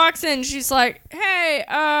walks in, and she's like, hey,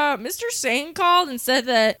 Mr. Satan called and said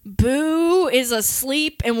that Boo is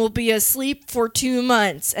asleep and will be asleep for 2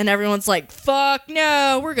 months. And everyone's like, fuck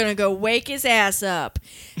no, we're gonna go wake his ass up.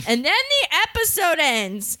 And then the episode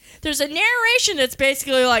ends. There's a narration that's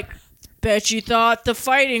basically like, bet you thought the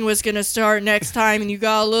fighting was going to start next time and you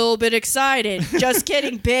got a little bit excited. Just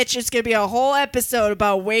kidding, bitch. It's going to be a whole episode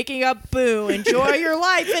about waking up Boo. Enjoy your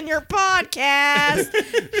life and your podcast.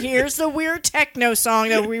 Here's the weird techno song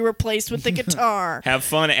that we replaced with the guitar. Have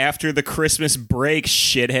fun after the Christmas break,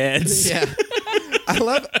 shitheads. Yeah. I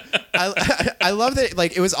love that,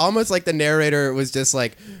 like, it was almost like the narrator was just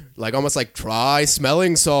like almost like, try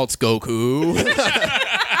smelling salts, Goku.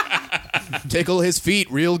 Tickle his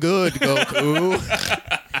feet real good, Goku.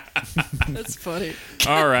 That's funny.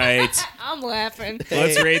 All right. I'm laughing.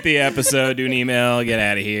 Let's rate the episode, do an email, get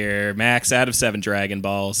out of here. Max, out of 7 Dragon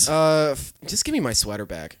Balls. Just give me my sweater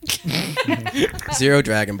back. 0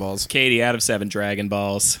 Dragon Balls. Katie, out of 7 Dragon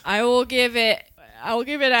Balls. I will give it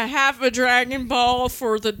a half a Dragon Ball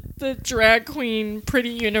for the drag queen pretty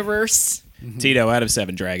universe. Tito, out of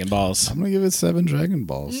 7 Dragon Balls. I'm gonna give it 7 Dragon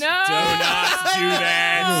Balls. No. Do not do that.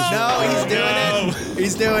 No, he's doing it.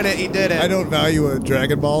 He's doing it. He did it. I don't value a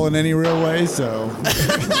Dragon Ball in any real way, so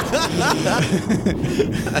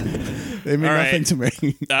they mean All right. nothing to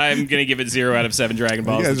me. I'm going to give it 0 out of 7 Dragon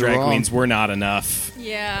Balls. You The guys are drag wrong. queens were not enough.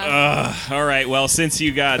 Yeah. All right, well, since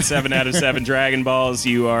you got 7 out of 7 Dragon Balls,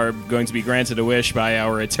 you are going to be granted a wish by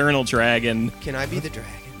our eternal dragon. Can I be the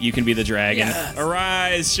dragon? You can be the dragon. Yes.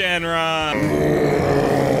 Arise, Shenron.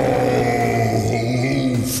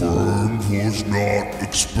 Fern was not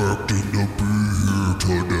expecting to be here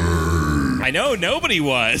today. I know, nobody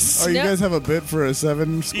was. Oh, you No. guys have a bit for a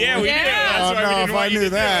 7 score? Yeah, we Yeah. do. That's Oh, why we no, didn't if I want you knew to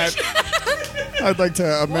do that, it. I'd like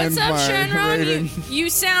to amend What's up, my Shenron? rating. You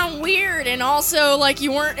sound weird and also like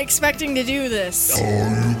you weren't expecting to do this. Oh,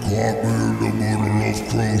 you caught me in the middle of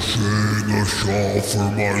crocheting a shawl for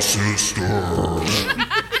my sister.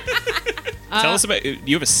 Tell us about.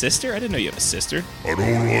 You have a sister? I didn't know you have a sister. I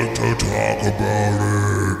don't like to talk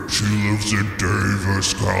about it. She lives in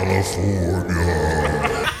Davis,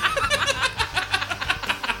 California.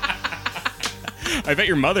 I bet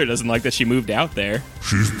your mother doesn't like that she moved out there.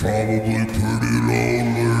 She's probably pretty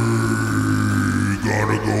lonely.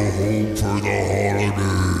 Gotta go home for the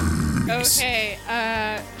holidays. Okay,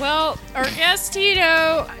 well, our guest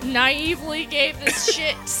Tito naively gave this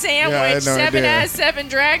shit sandwich Yeah, I had no 7 idea. out of 7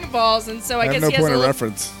 Dragon Balls, and so I, I have guess no he has point a of little,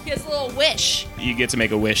 reference. he has a little wish. You get to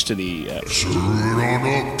make a wish to the. Serve it on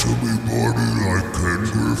up to me, buddy, like Ken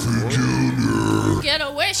Griffey Jr. Get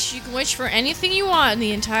a wish. You can wish for anything you want in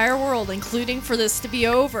the entire world, including for this to be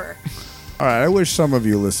over. All right, I wish some of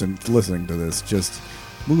you listening to this just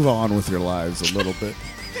move on with your lives a little bit.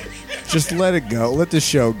 Just let it go. Let the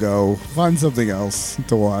show go. Find something else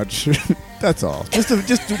to watch. That's all. Just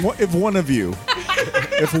if one of you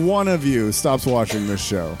stops watching this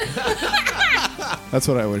show. That's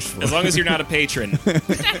what I wish for. As long as you're not a patron.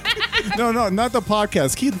 No, not the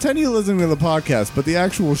podcast. Continue listening to the podcast, but the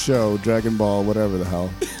actual show, Dragon Ball, whatever the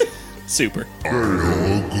hell. Super.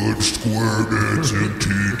 Hello, good square dancing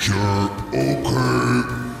teacher. Okay,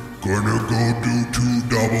 gonna go do 2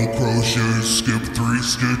 double crochets, skip 3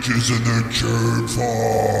 stitches, and then chain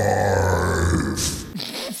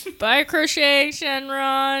 5. Bye, crochet,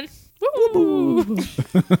 Shenron. Woo.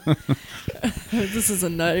 This is a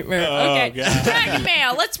nightmare. Okay, God. Dragon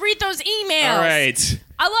Mail. Let's read those emails. All right.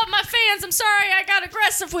 I love my fans. I'm sorry I got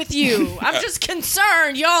aggressive with you. I'm just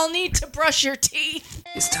concerned. Y'all need to brush your teeth.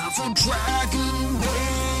 It's time for Dragon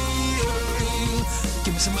Mail.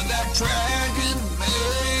 Give me some of that Dragon Mail.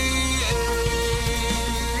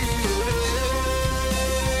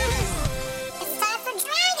 It's time for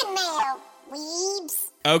Dragon Mail, weebs.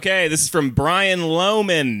 Okay, this is from Brian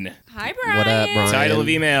Lohman. Hi, Brian. What up, Brian? Title of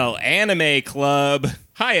email, Anime Club.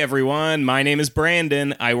 Hi, everyone. My name is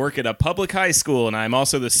Brandon. I work at a public high school, and I'm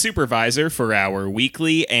also the supervisor for our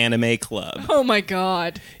weekly anime club. Oh, my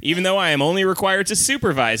God. Even though I am only required to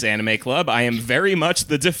supervise Anime Club, I am very much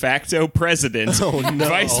the de facto president,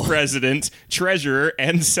 vice president, treasurer,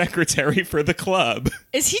 and secretary for the club.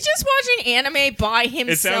 Is he just watching anime by himself?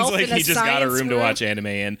 It sounds like in he just got a science room to watch anime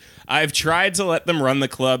in. I've tried to let them run the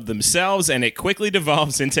club themselves, and it quickly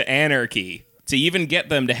devolves into anarchy. To even get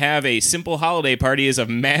them to have a simple holiday party is a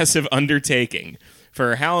massive undertaking.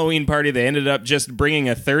 For a Halloween party, they ended up just bringing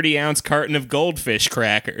a 30-ounce carton of goldfish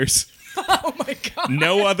crackers. Oh, my God.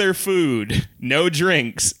 No other food, no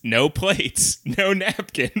drinks, no plates, no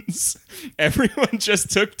napkins. Everyone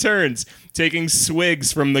just took turns taking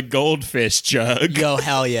swigs from the goldfish jug. Yo,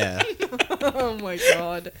 hell yeah. Oh, my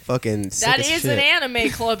God. Fucking sick That as is shit. an anime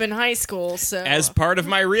club in high school, so... As part of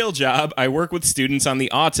my real job, I work with students on the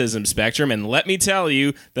autism spectrum, and let me tell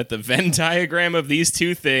you that the Venn diagram of these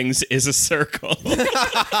two things is a circle.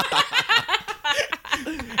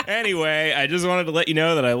 Anyway, I just wanted to let you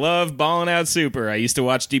know that I love Ballin' Out Super. I used to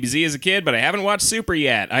watch DBZ as a kid, but I haven't watched Super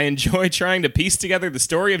yet. I enjoy trying to piece together the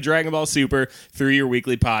story of Dragon Ball Super through your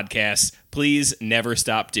weekly podcasts. Please never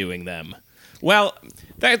stop doing them. Well,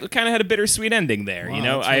 that kind of had a bittersweet ending there. Wow, you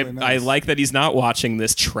know, that's really I nice. like that he's not watching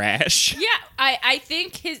this trash. Yeah, I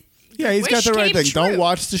think his... Yeah, he's got wish the right came thing. Don't true.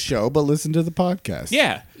 watch the show, but listen to the podcast.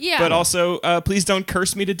 Yeah. Yeah. But also, please don't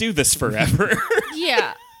curse me to do this forever.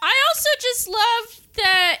 Yeah. I also just love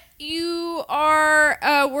that you are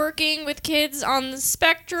working with kids on the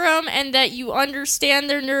spectrum and that you understand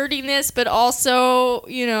their nerdiness, but also,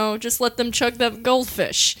 just let them chug that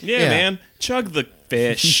goldfish. Yeah, man. Chug the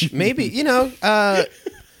fish. Maybe,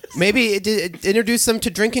 introduce them to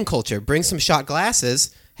drinking culture. Bring some shot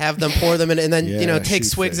glasses, have them pour them in, and then, take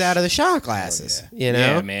shoot swigs fish. out of the shot glasses.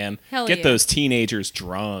 Yeah, man. Hell Get yeah. those teenagers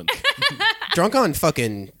drunk. Drunk on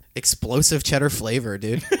fucking explosive cheddar flavor,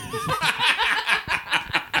 dude.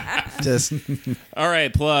 Just All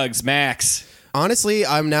right, plugs. Max. honestly,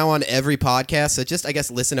 I'm now on every podcast, so just I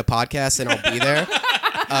guess listen to podcasts and I'll be there.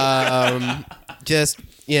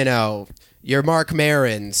 Your Mark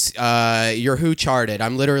Maron's, your Who Charted.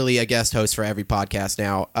 I'm literally a guest host for every podcast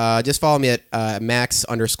now. Just follow me at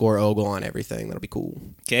Max_Ogle on everything. That'll be cool.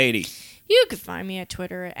 Katie. You can find me at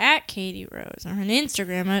Twitter at Katie Rose, or on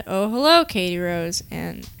Instagram at hello Katie Rose,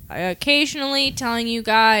 and occasionally telling you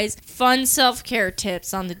guys fun self-care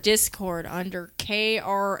tips on the Discord under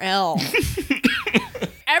KRL.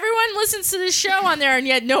 Everyone listens to this show on there, and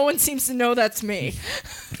yet no one seems to know that's me.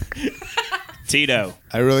 Tito.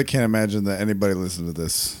 I really can't imagine that anybody listening to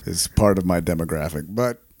this is part of my demographic.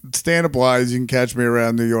 But stand-up wise, you can catch me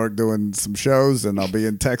around New York doing some shows, and I'll be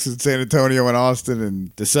in Texas, San Antonio, and Austin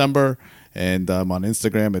in December. And I'm on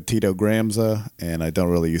Instagram at Tito Gramza, and I don't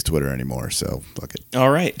really use Twitter anymore, so fuck it. All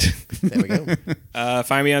right. There we go.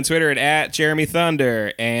 Find me on Twitter at Jeremy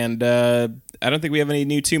Thunder. And I don't think we have any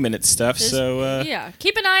new 2-minute stuff, so Yeah,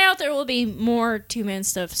 keep an eye out. There will be more 2-man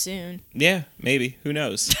stuff soon. yeah, maybe. Who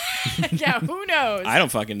knows? Yeah, who knows? I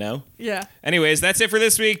don't fucking know. Yeah. Anyways, that's it for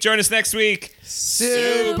this week. Join us next week.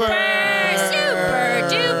 Super Super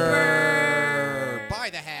duper. by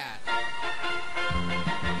the head.